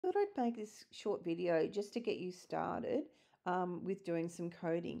Thought I'd make this short video just to get you started with doing some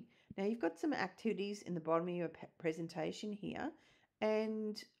coding. Now you've got some activities in the bottom of your presentation here,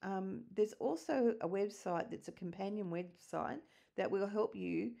 and there's also a website that's a companion website that will help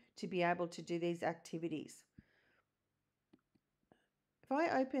you to be able to do these activities. If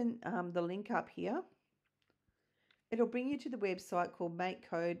I open the link up here, it'll bring you to the website called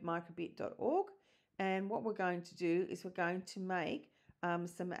makecodemicrobit.org, and what we're going to do is we're going to make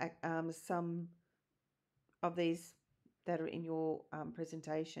some of these that are in your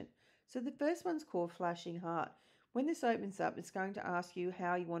presentation. So the first one's called Flashing Heart. When this opens up, it's going to ask you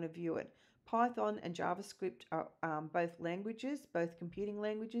how you want to view it. Python and JavaScript are both languages, both computing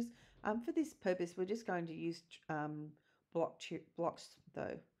languages. For this purpose, we're just going to use blocks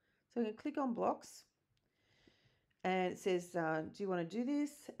though. So I'm going to click on blocks, and it says, do you want to do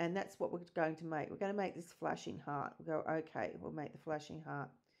this? And that's what we're going to make. We're going to make this flashing heart. We'll go, okay, we'll make the flashing heart.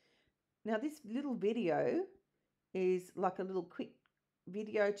 Now this little video is like a little quick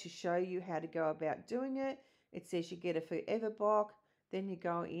video to show you how to go about doing it. It says you get a forever block, then you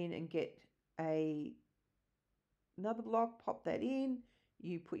go in and get another block, pop that in,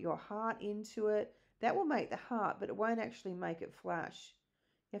 you put your heart into it. That will make the heart, but it won't actually make it flash.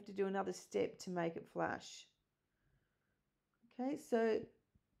 You have to do another step to make it flash. Okay, so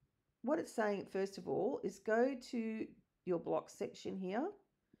what it's saying first of all is go to your block section here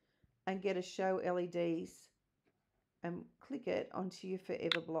and get a show LEDs and click it onto your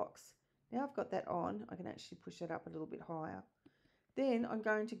forever blocks. Now I've got that on, I can actually push that up a little bit higher. Then I'm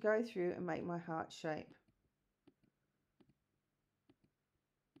going to go through and make my heart shape.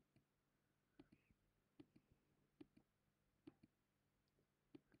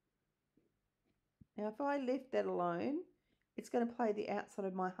 Now if I left that alone, it's going to play the outside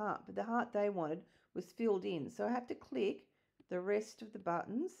of my heart, but the heart they wanted was filled in. So I have to click the rest of the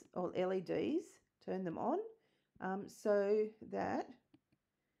buttons or LEDs, turn them on, so that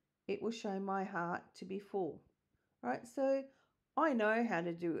it will show my heart to be full. All right, so I know how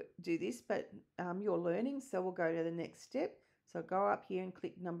to do this, but you're learning, so we'll go to the next step. So go up here and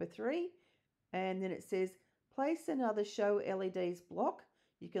click number 3, and then it says place another show LEDs block.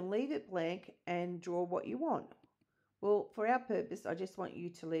 You can leave it blank and draw what you want. Well, for our purpose, I just want you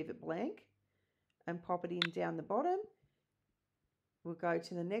to leave it blank and pop it in down the bottom. We'll go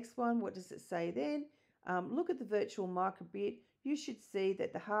to the next one. What does it say then? Look at the virtual microbit. You should see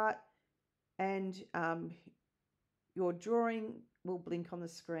that the heart and your drawing will blink on the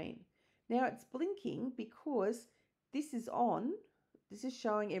screen. Now it's blinking because this is on, this is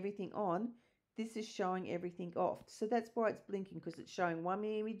showing everything on, this is showing everything off. So that's why it's blinking, because it's showing one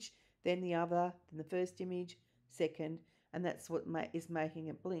image, then the other, then the first image, second, and that's what is making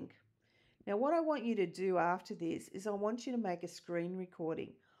it blink. Now what I want you to do after this is I want you to make a screen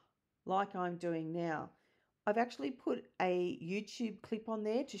recording like I'm doing now. I've actually put a YouTube clip on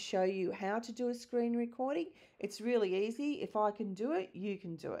there to show you how to do a screen recording. It's really easy. If I can do it, you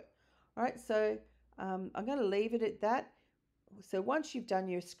can do it. All right, so I'm going to leave it at that. So once you've done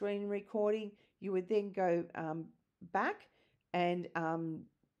your screen recording, you would then go back and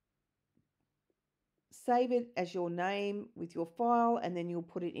save it as your name with your file, and then you'll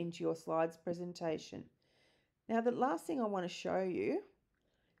put it into your slides presentation. Now the last thing I want to show you,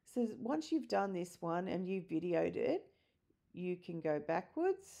 so once you've done this one and you've videoed it, you can go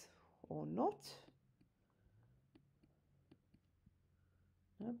backwards or not.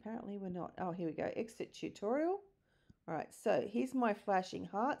 No, apparently we're not. Oh, here we go. Exit tutorial. All right, so here's my flashing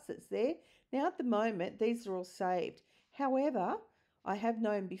hearts that's there. Now at the moment, these are all saved. However, I have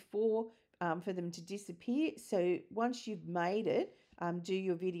known before for them to disappear. So once you've made it, do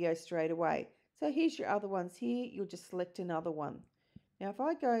your video straight away. So here's your other ones here. You'll just select another one. Now if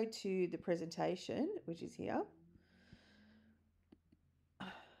I go to the presentation, which is here,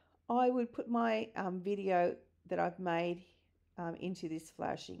 I would put my video that I've made into this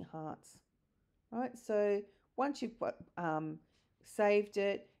flashing hearts. All right, so once you've saved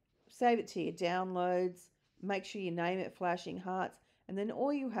it, save it to your downloads, make sure you name it flashing hearts, and then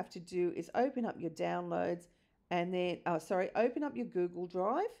all you have to do is open up your downloads and then, open up your Google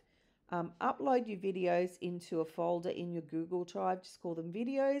Drive, upload your videos into a folder in your Google Drive, just call them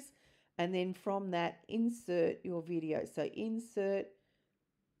videos, and then from that insert your video. So insert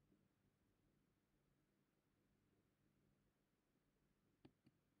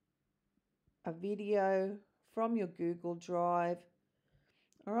a video from your Google Drive.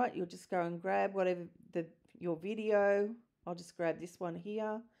 All right, you'll just go and grab whatever your video. I'll just grab this one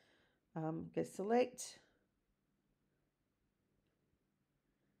here. Go select.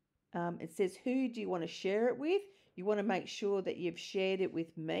 It says who do you want to share it with. you want to make sure that you've shared it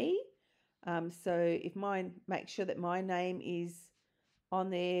with me. So if make sure that my name is on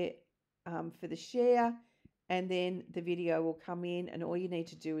there for the share, and then the video will come in, and all you need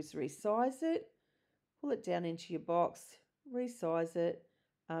to do is resize it, pull it down into your box, resize it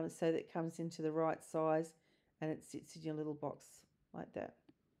so that it comes into the right size and it sits in your little box like that.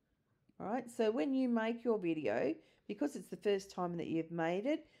 All right, so when you make your video, because it's the first time that you've made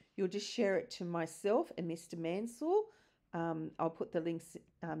it, you'll just share it to myself and Mr. Mansell. I'll put the links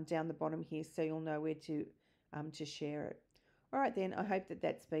down the bottom here so you'll know where to share it. All right then, I hope that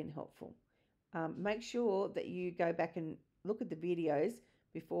that's been helpful. Make sure that you go back and look at the videos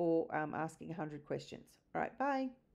before asking 100 questions. All right, bye.